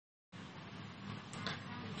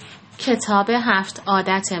کتاب 7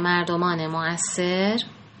 عادت مردمان موثر،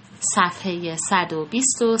 صفحه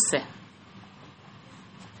 123.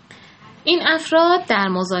 این افراد در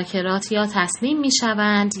مذاکرات یا تسلیم می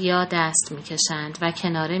شوند یا دست می کشند و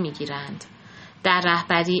کناره می گیرند. در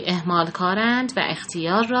رهبری اهمال کارند و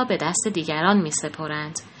اختیار را به دست دیگران می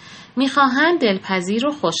سپرند. می خواهند دلپذیر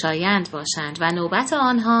و خوشایند باشند و نوبت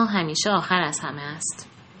آنها همیشه آخر از همه است.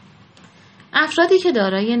 افرادی که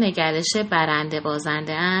دارای نگرش برنده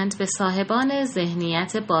بازنده اند به صاحبان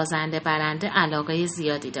ذهنیت بازنده برنده علاقه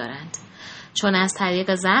زیادی دارند، چون از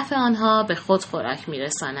طریق ضعف آنها به خود خوراک می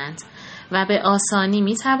رسانند و به آسانی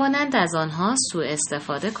می توانند از آنها سوء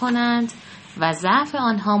استفاده کنند و ضعف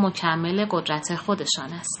آنها مکمل قدرت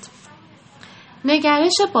خودشان است.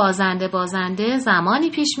 نگرش بازنده زمانی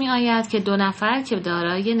پیش می آید که دو نفر که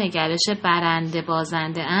دارای نگرش برنده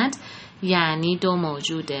بازنده اند، یعنی دو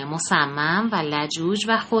موجود مصمم و لجوج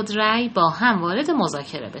و خودرأی، با هم وارد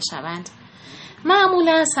مذاکره بشوند.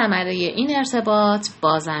 معمولا ثمره این ارتباط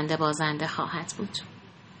بازنده خواهد بود،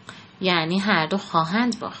 یعنی هر دو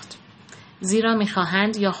خواهند باخت، زیرا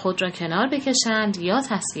می‌خواهند یا خود را کنار بکشند یا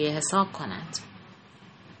تصفیه حساب کنند.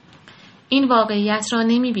 این واقعیت را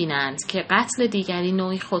نمی‌بینند که قتل دیگری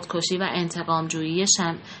نوعی خودکشی و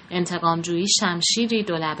انتقامجویی شمشیری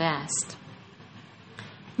دولبه است.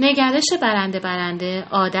 نگرش برنده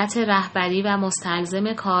عادت رهبری و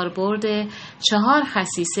مستلزم کاربرد 4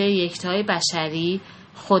 خصیصه یکتای بشری،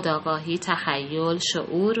 خودآگاهی، تخیل،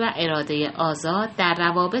 شعور و اراده آزاد در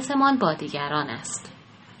روابطمان با دیگران است.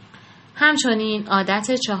 همچنین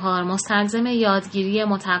عادت 4 مستلزم یادگیری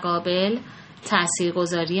متقابل،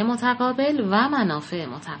 تأثیرگذاری متقابل و منافع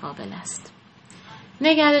متقابل است.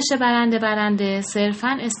 نگرش برنده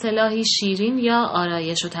صرفاً اصطلاحی شیرین یا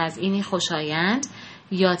آرایش و تزیینی خوشایند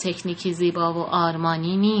یا تکنیکی زیبا و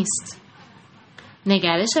آرمانی نیست.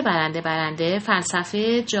 نگرش برنده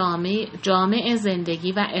فلسفه جامع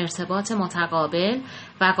زندگی و ارتباط متقابل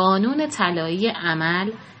و قانون طلایی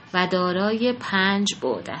عمل و دارای 5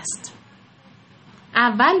 بعد است.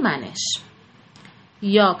 اول منش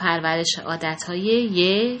یا پرورش عادتهای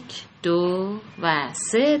 1، 2 و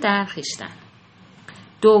 3 در خویشتن.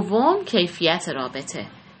 دوم کیفیت رابطه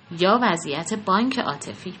یا وضعیت بانک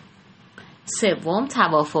عاطفی. سوم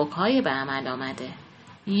توافق‌های به عمل آمده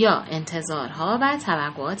یا انتظارها و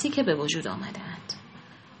توقعاتی که به وجود آمده‌اند.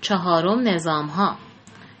 چهارم نظام‌ها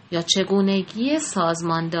یا چگونگی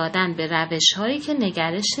سازمان دادن به روش‌هایی که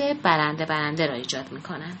نگرش برنده را ایجاد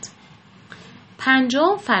می‌کنند.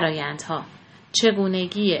 پنجم فرایندها،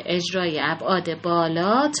 چگونگی اجرای ابعاد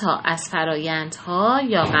بالا تا از فرایندها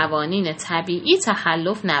یا قوانین طبیعی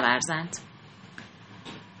تخلف نورزند.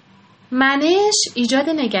 منش ایجاد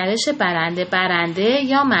نگرش برنده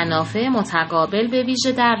یا منافع متقابل به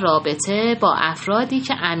ویژه در رابطه با افرادی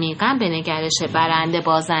که عمیقاً به نگرش برنده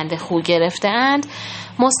بازنده خو گرفته‌اند،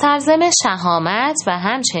 مستلزم شهامت و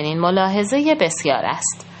همچنین ملاحظه بسیار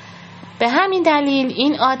است. به همین دلیل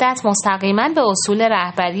این عادت مستقیماً به اصول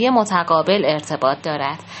رهبری متقابل ارتباط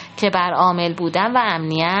دارد که بر عامل بودن و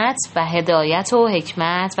امنیت و هدایت و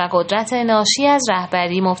حکمت و قدرت ناشی از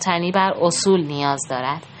رهبری مبتنی بر اصول نیاز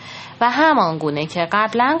دارد و همان گونه که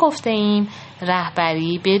قبلا گفته ایم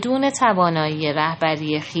رهبری بدون توانایی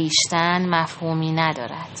رهبری خویشتن مفهومی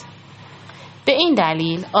ندارد. به این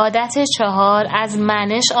دلیل عادت 4 از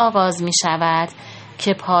منش آغاز می شود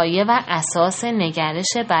که پایه و اساس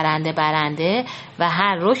نگرش برنده و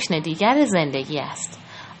هر رکن دیگر زندگی است.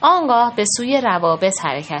 آنگاه به سوی روابط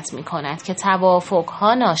حرکت می کند که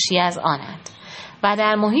توافقها ناشی از آنند و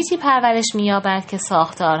در محیطی پرورش می‌یابد که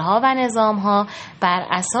ساختارها و نظامها بر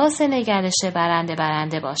اساس نگرش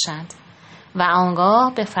برنده باشند و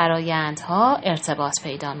آنگاه به فرایندها ارتباط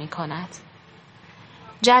پیدا می‌کند.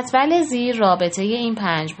 جدول زیر رابطه این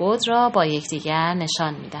 5 بعد را با یکدیگر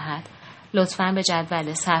نشان می‌دهد. لطفاً به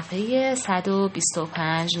جدول صفحه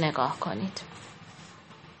 125 نگاه کنید.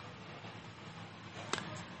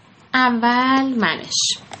 اول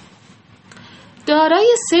منش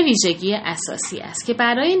دارای 3 ویژگی اساسی است که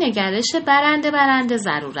برای نگرش برنده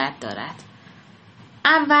ضرورت دارد.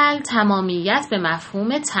 اول تمامیت به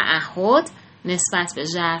مفهوم تعهد نسبت به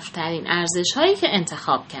ژرف‌ترین ارزش‌هایی که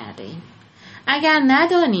انتخاب کرده ایم. اگر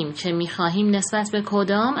ندانیم که می‌خواهیم نسبت به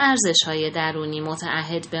کدام ارزش‌های درونی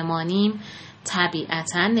متعهد بمانیم،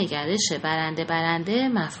 طبیعتاً نگرش برنده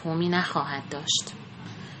مفهومی نخواهد داشت.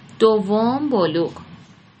 دوم بلوغ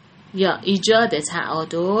یا ایجاد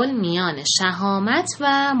تعادل میان شهامت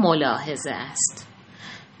و ملاحظه است.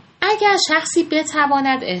 اگر شخصی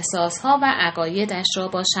بتواند احساسها و عقایدش را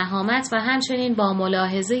با شهامت و همچنین با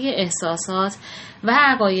ملاحظه احساسات و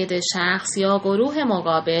عقاید شخص یا گروه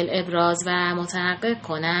مقابل ابراز و متحقق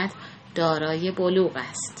کند، دارای بلوغ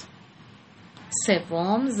است.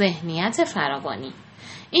 سوم، ذهنیت فراوانی.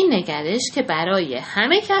 این نگرش که برای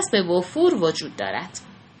همه کس به وفور وجود دارد.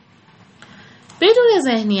 بدون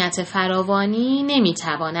ذهنیت فراوانی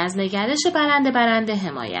نمیتوان از نگرش برنده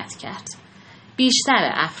حمایت کرد.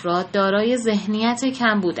 بیشتر افراد دارای ذهنیت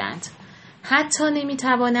کم بودند. حتی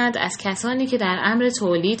نمیتوانند از کسانی که در امر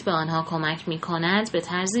تولید به آنها کمک میکنند به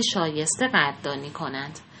طرزی شایسته قدردانی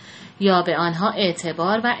کنند یا به آنها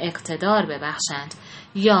اعتبار و اقتدار ببخشند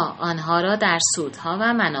یا آنها را در سودها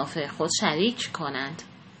و منافع خود شریک کنند.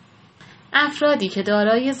 افرادی که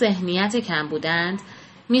دارای ذهنیت کم بودند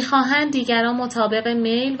می‌خواهند دیگران مطابق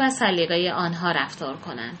میل و سلیقه آنها رفتار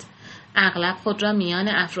کنند. اغلب خود را میان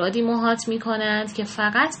افرادی محاط می‌کنند که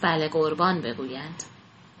فقط بله قربان بگویند.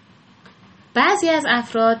 بعضی از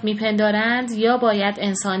افراد میپندارند یا باید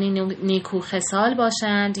انسانی نیکو خصال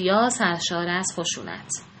باشند یا سرشار از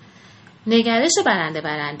خشونت. نگرش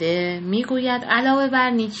برنده میگوید علاوه بر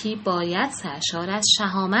نیکی باید سرشار از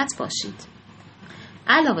شهامت باشید.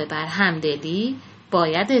 علاوه بر همدلی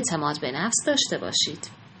باید اعتماد به نفس داشته باشید.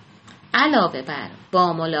 علاوه بر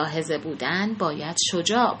با ملاحظه بودن باید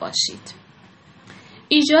شجاع باشید.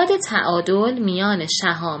 ایجاد تعادل میان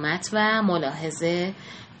شهامت و ملاحظه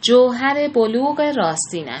جوهر بلوغ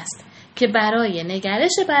راستین است که برای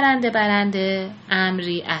نگرش برنده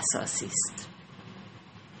امری اساسی است.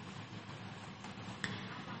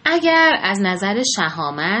 اگر از نظر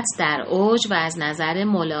شهامت در اوج و از نظر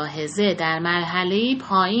ملاحظه در مرحله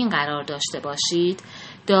پایین قرار داشته باشید،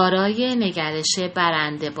 دارای نگرش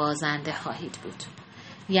برنده بازنده خواهید بود.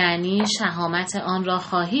 یعنی شهامت آن را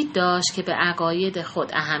خواهید داشت که به عقاید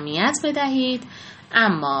خود اهمیت بدهید،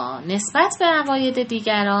 اما نسبت به عقاید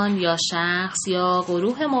دیگران یا شخص یا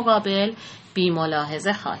گروه مقابل بی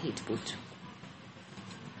ملاحظه خواهید بود.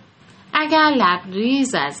 اگر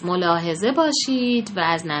لبریز از ملاحظه باشید و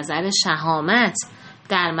از نظر شهامت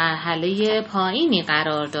در مرحله پایینی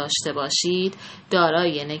قرار داشته باشید،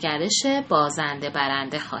 دارای نگرش بازنده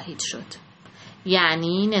برنده خواهید شد.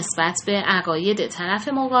 یعنی نسبت به عقاید طرف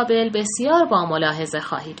مقابل بسیار با ملاحظه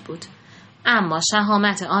خواهید بود، اما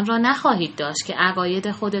شهامت آن را نخواهید داشت که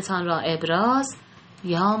عقاید خودتان را ابراز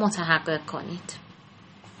یا متحقق کنید.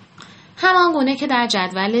 همان گونه که در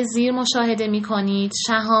جدول زیر مشاهده می کنید،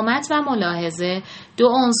 شهامت و ملاحظه دو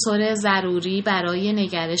عنصر ضروری برای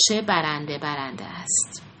نگرش برنده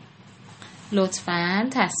است. لطفاً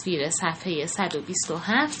تصویر صفحه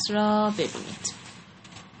 127 را ببینید.